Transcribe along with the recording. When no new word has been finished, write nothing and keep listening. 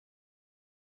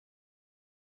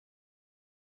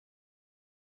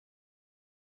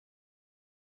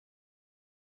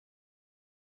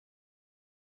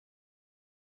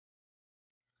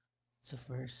So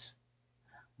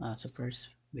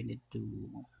first we need to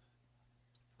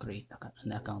create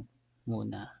an account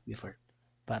muna before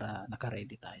para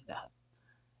naka-ready tayo lahat.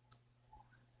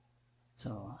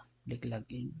 So click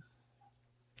login,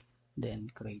 then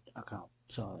create account.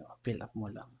 So fill up mo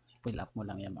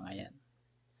lang yung mga yan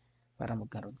para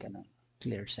magkaroon ka ng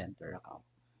Clear Center account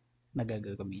na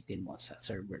gagamitin mo sa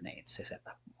server na i-set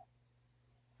up mo.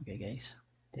 Okay guys,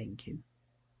 thank you.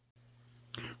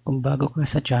 Kung bago ka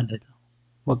sa channel,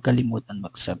 huwag kalimutan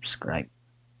mag-subscribe.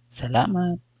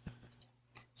 Salamat!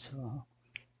 So,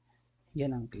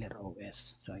 yan ang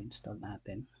ClearOS. So, install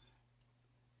natin.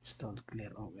 Install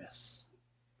ClearOS.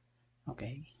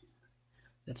 Okay.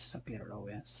 That's sa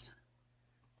ClearOS.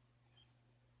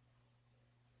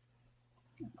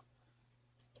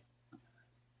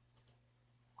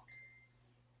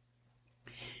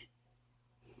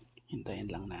 Hintayin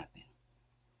lang natin.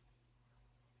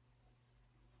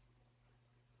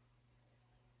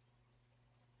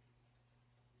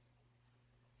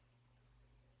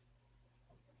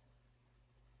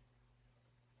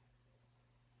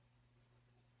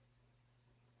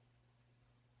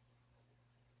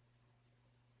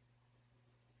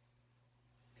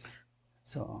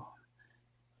 So,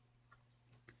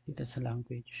 dito sa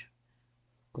language,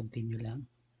 continue lang.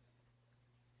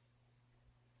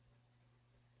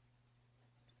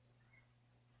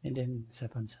 And then, sa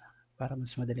para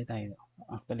mas madali tayo,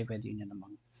 actually pwede nyo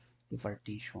namang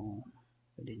i-partition,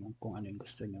 pwede nyo kung ano yung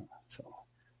gusto nyo. So,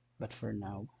 but for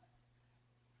now,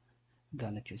 I'm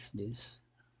gonna choose this.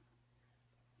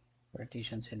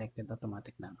 Partition selected,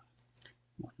 automatic na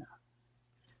muna.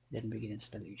 Then begin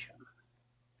installation.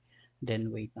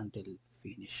 Then wait until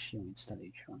finish yung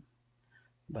installation.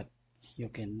 But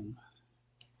you can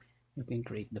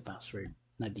create the password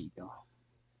na dito.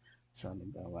 So,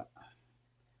 halimbawa,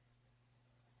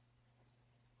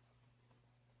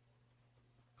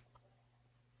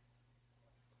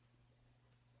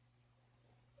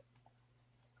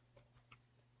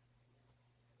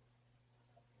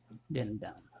 then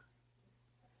done.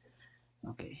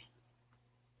 Okay.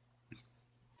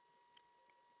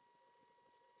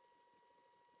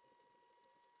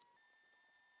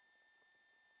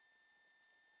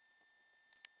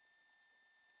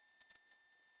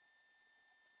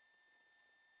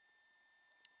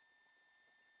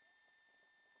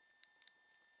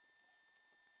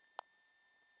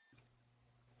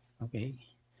 Okay.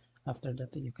 After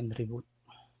that, you can reboot.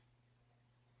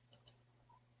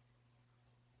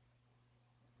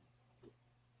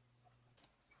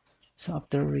 So,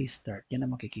 after restart, yan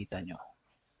ang makikita nyo.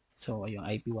 So, yung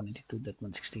IP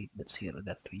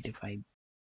 192.168.0.25.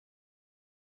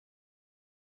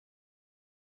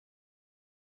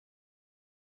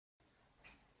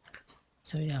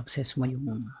 So, i-access mo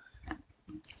yung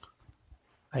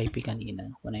IP kanina,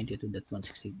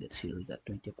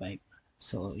 192.168.0.25.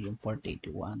 So, yung port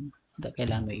 81,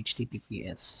 kailangan may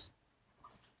HTTPS.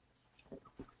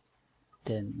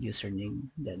 Then,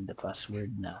 username, then the password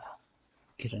na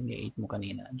kinreate mo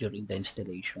kanina during the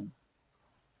installation.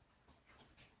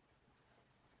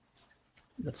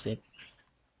 That's it.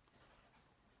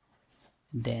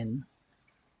 Then,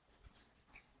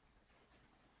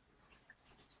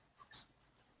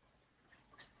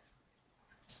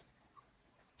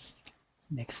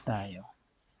 next tayo.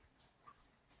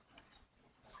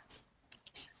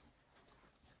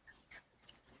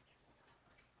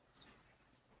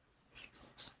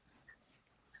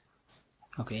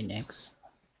 Okay, next.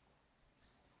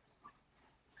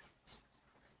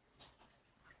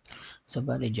 So,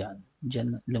 bali dyan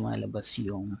lumalabas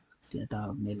yung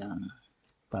tinatawag nilang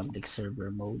public server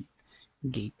mode,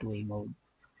 gateway mode,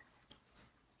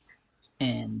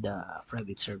 and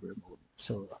private server mode.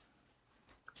 So,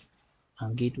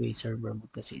 ang gateway server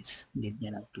mode kasi is need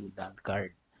niya ng 2 LAN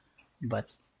card. But,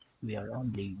 we are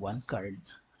only 1 card.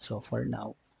 So, for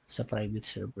now, sa private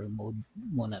server mode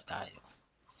muna tayo.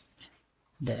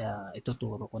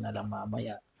 Ituturo ko na lang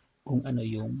mamaya kung ano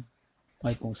yung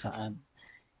kung saan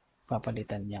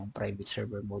papalitan niyang private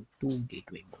server mode to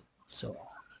gateway mode. So,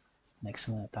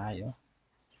 next muna tayo.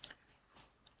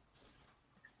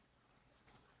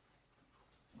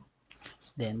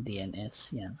 Then,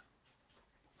 DNS, yan.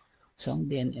 So, ang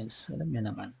DNS, alam niyo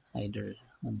naman, either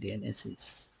ang DNS is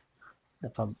the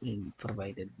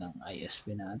provided ng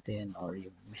ISP natin or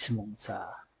yung mismong sa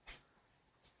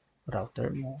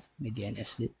router mo, may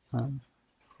DNS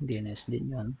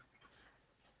din yun.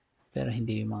 Pero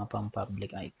hindi yung mga pang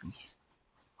public IP.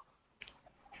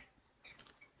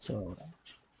 So,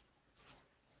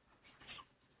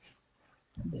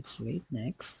 let's wait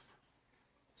next.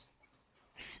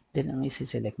 Then, ang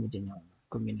isi-select mo din yung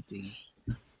community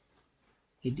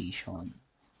edition.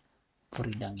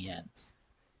 Free lang yan.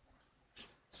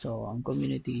 So, ang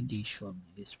community edition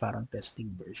is parang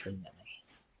testing version yan eh.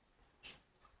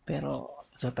 Pero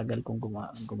sa tagal kong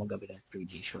gumagamit ng free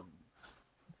edition,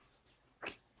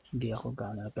 hindi ako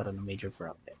gaano nagkaroon ng major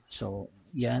problem. So,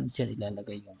 yan, dyan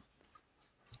ilalagay yung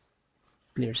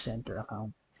Clear Center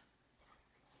account.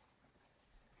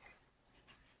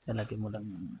 Lalagay mo lang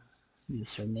yung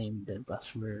username, then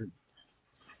password,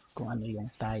 kung ano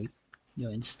yung type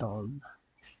yung installed.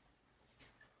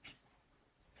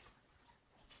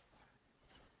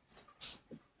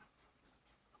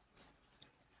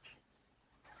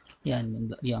 Yan,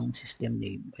 yung system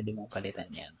name, pwede mong palitan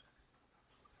yan.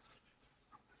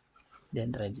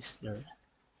 Then register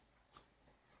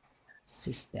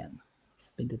system.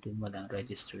 Pindutin mo lang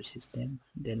register system,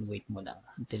 then wait mo lang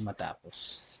until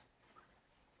matapos.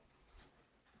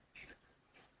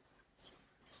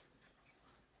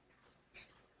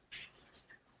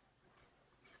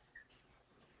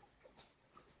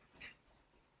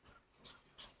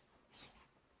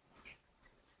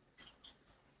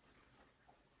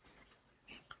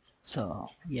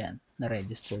 So, yan,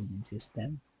 na-register din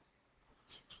system.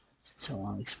 So,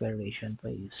 ang expiration pa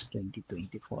is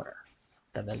 2024.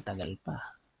 Tagal-tagal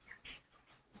pa.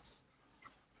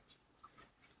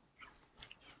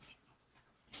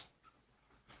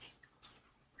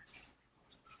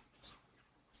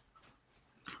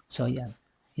 So, yan.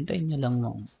 Hintayin nyo lang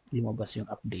nung lumabas yung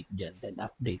update dyan. Then,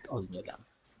 update all nyo lang.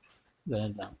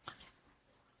 Ganun lang.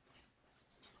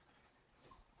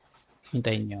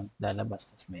 Hintayin nyo,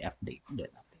 lalabas. Tapos may update dyan.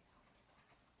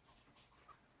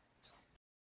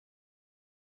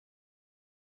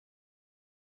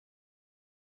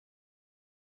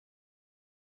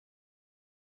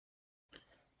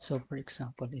 So, for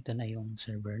example, ito na yung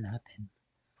server natin.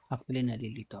 Actually,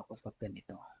 nalilito ako pag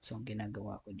ganito. So, ang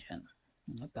ginagawa ko dyan,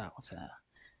 nata ako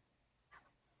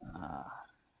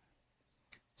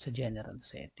sa general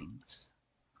settings.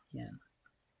 Yan.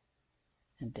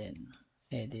 And then,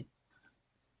 edit.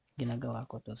 Ginagawa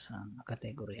ko to sa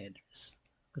category headers.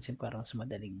 Kasi parang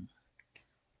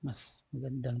mas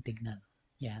magandang tignan.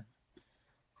 Yan.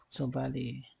 So,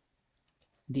 bali,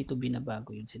 dito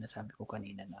binabago yung sinasabi ko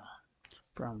kanina na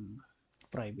from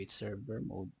private server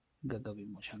mode,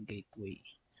 gagawin mo siyang gateway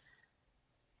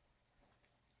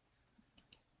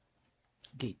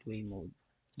mode.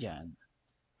 Diyan.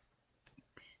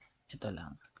 Ito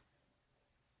lang.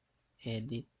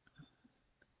 Edit.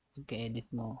 Pagka-edit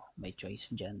mo, may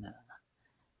choice dyan na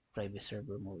private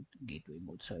server mode, gateway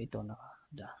mode. So, ito sa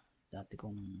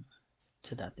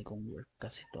dati kong work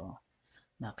kasi ito,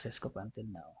 na-access ko pa until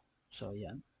now. So,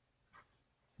 yan.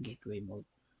 Gateway mode.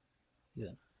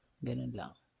 Yun. Ganun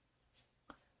lang.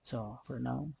 So, for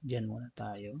now, dyan muna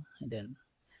tayo. And then,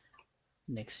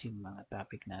 next yung mga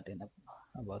topic natin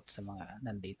about sa mga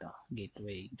nandito,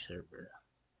 gateway server.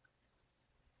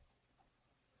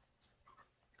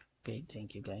 Okay,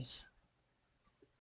 thank you guys.